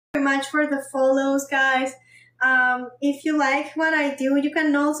much for the follows, guys. If you like what I do, you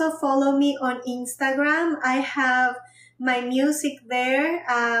can also follow me on Instagram. I have my music there.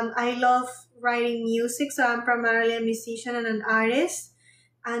 I love writing music, so I'm primarily a musician and an artist.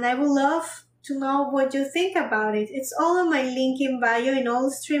 And I would love to know what you think about it. It's all on my link in bio in all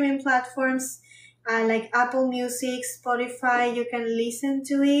streaming platforms like Apple Music, Spotify. You can listen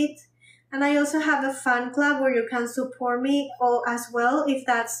to it. And I also have a fan club where you can support me as well if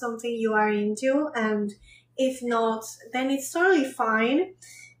that's something you are into. And if not, then it's totally fine.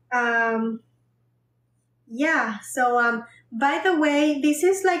 Yeah, so by the way, this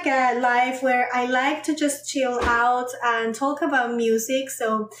is like a live where I like to just chill out and talk about music.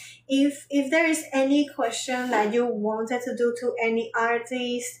 So if there is any question that you wanted to do to any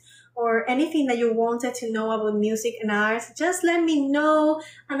artist or anything that you wanted to know about music and art, just let me know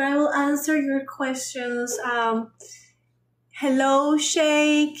and I will answer your questions. Hello,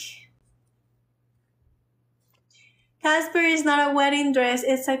 Shake. Casper is not a wedding dress,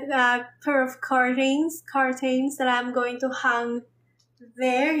 it's a pair of curtains that I'm going to hang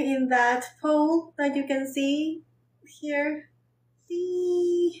there in that pole that you can see here. To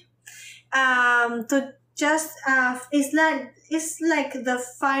just it's like the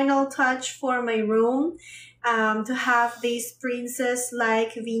final touch for my room, to have this princess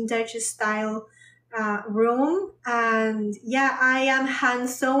like vintage style room. And yeah, I am hand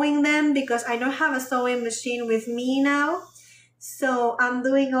sewing them because I don't have a sewing machine with me now, so I'm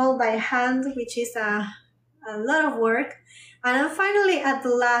doing all by hand, which is a lot of work. And I'm finally at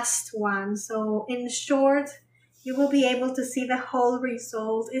the last one, so in short you will be able to see the whole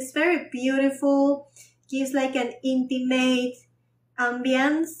result. It's very beautiful, gives like an intimate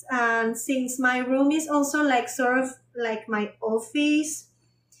ambience, and since my room is also like sort of like my office,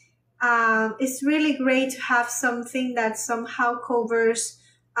 it's really great to have something that somehow covers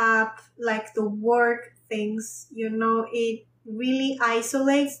up like the work things, you know. It really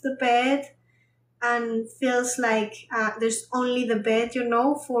isolates the bed and feels like there's only the bed, you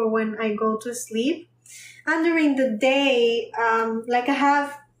know, for when I go to sleep. And during the day, like I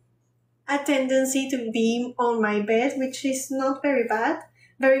have a tendency to be on my bed, which is not very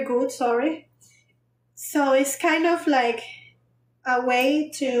good, sorry. So it's kind of like a way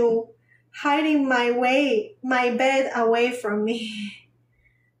to hiding my bed away from me.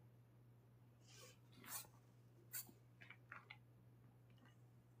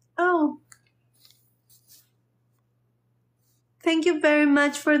 Oh, thank you very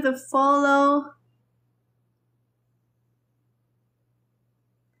much for the follow.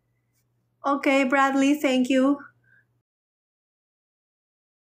 Okay, Bradley, thank you.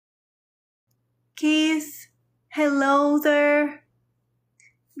 Keith, hello there.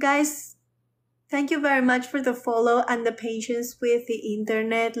 Guys, thank you very much for the follow and the patience with the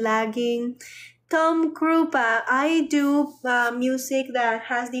internet lagging. Tom Krupa, I do music that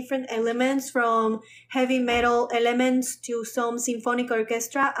has different elements, from heavy metal elements to some symphonic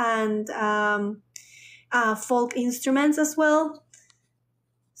orchestra and folk instruments as well.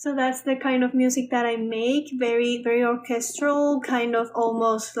 So that's the kind of music that I make, very, very orchestral, kind of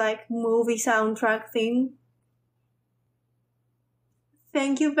almost like movie soundtrack thing.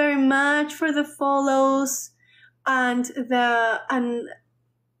 Thank you very much for the follows and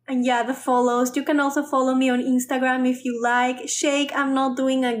yeah, the follows. You can also follow me on Instagram if you like. Shake, I'm not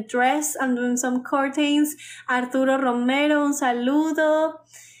doing a dress, I'm doing some curtains. Arturo Romero, un saludo.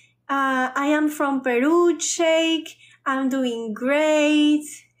 I am from Peru, Shake. I'm doing great.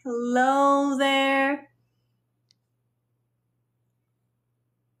 Hello there.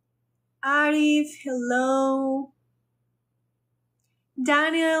 Arif, hello.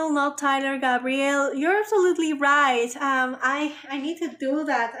 Daniel, not Tyler, Gabriel. You're absolutely right. I need to do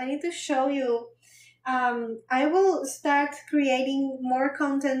that. I need to show you. I will start creating more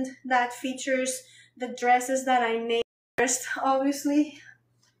content that features the dresses that I made first, obviously.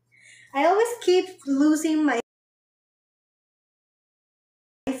 I always keep losing my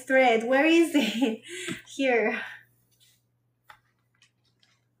thread. Where is it? Here.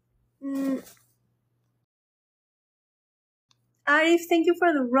 Arif, thank you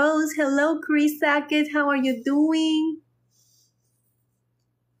for the rose. Hello, Chris Sackett. How are you doing?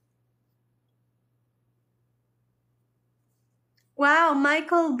 Wow,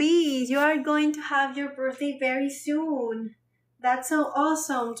 Michael B, you are going to have your birthday very soon. That's so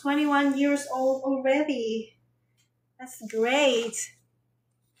awesome. 21 years old already. That's great.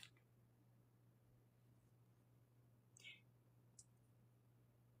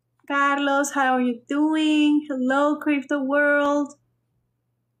 Carlos, how are you doing? Hello, Crypto World.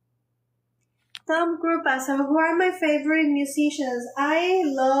 Top group. So who are my favorite musicians? I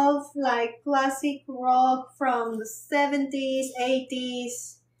love like classic rock from the 70s,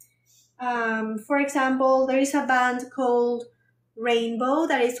 80s. For example, there is a band called Rainbow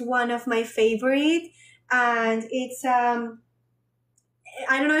that is one of my favorite, and it's I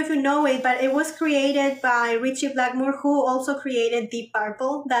don't know if you know it, but it was created by Richie Blackmore, who also created Deep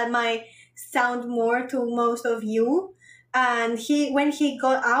Purple. That might sound more to most of you. And when he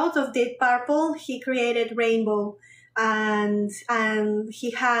got out of Deep Purple, he created Rainbow, and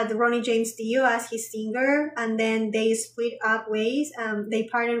he had Ronnie James Dio as his singer, and then they split up ways. They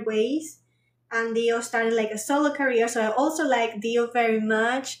parted ways, and Dio started like a solo career. So I also like Dio very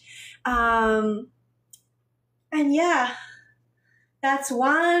much, and yeah. That's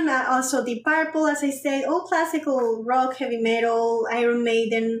one. Also, Deep Purple, as I said, all classical rock, heavy metal, Iron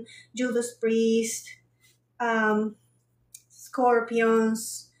Maiden, Judas Priest,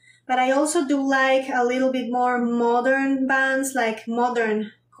 Scorpions. But I also do like a little bit more modern bands, like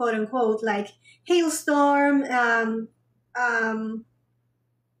modern, quote unquote, like Hailstorm,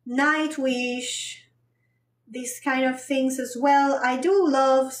 Nightwish, these kind of things as well. I do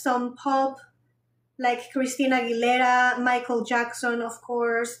love some pop, like Christina Aguilera, Michael Jackson, of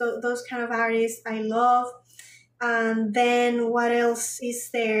course, those kind of artists I love. And then what else is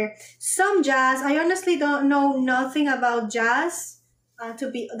there? Some jazz. I honestly don't know nothing about jazz.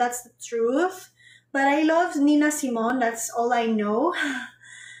 That's the truth. But I love Nina Simone. That's all I know.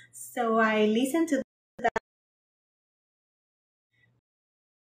 So I listen to that.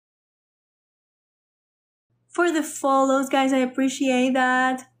 For the follows, guys, I appreciate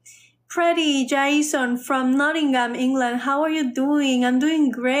that. Pretty Jason from Nottingham, England. How are you doing? I'm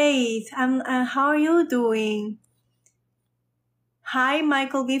doing great. How are you doing? Hi,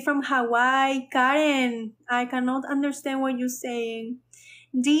 Michael B from Hawaii. Karen, I cannot understand what you're saying.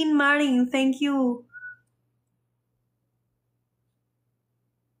 Dean Martin, thank you.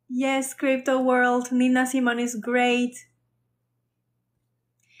 Yes, Crypto World. Nina Simone is great.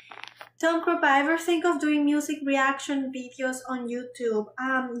 Tom Krupa, ever think of doing music reaction videos on YouTube?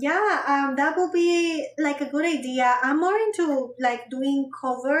 That would be like a good idea. I'm more into like doing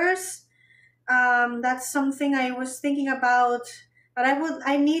covers. That's something I was thinking about, but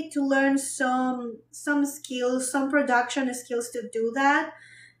I need to learn some skills, some production skills to do that.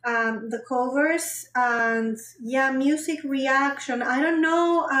 The covers and yeah, music reaction. I don't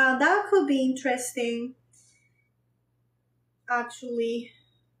know. That could be interesting, actually.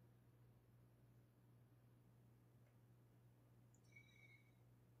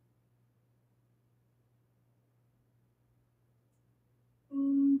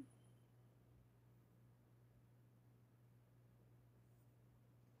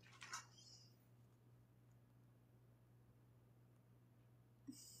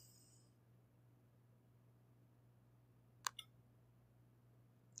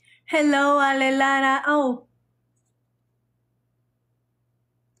 Hello, Alelara. Oh,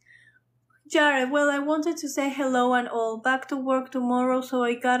 Jared. Well, I wanted to say hello and all. Back to work tomorrow, so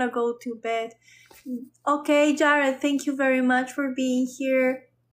I gotta go to bed. Okay, Jared, thank you very much for being here.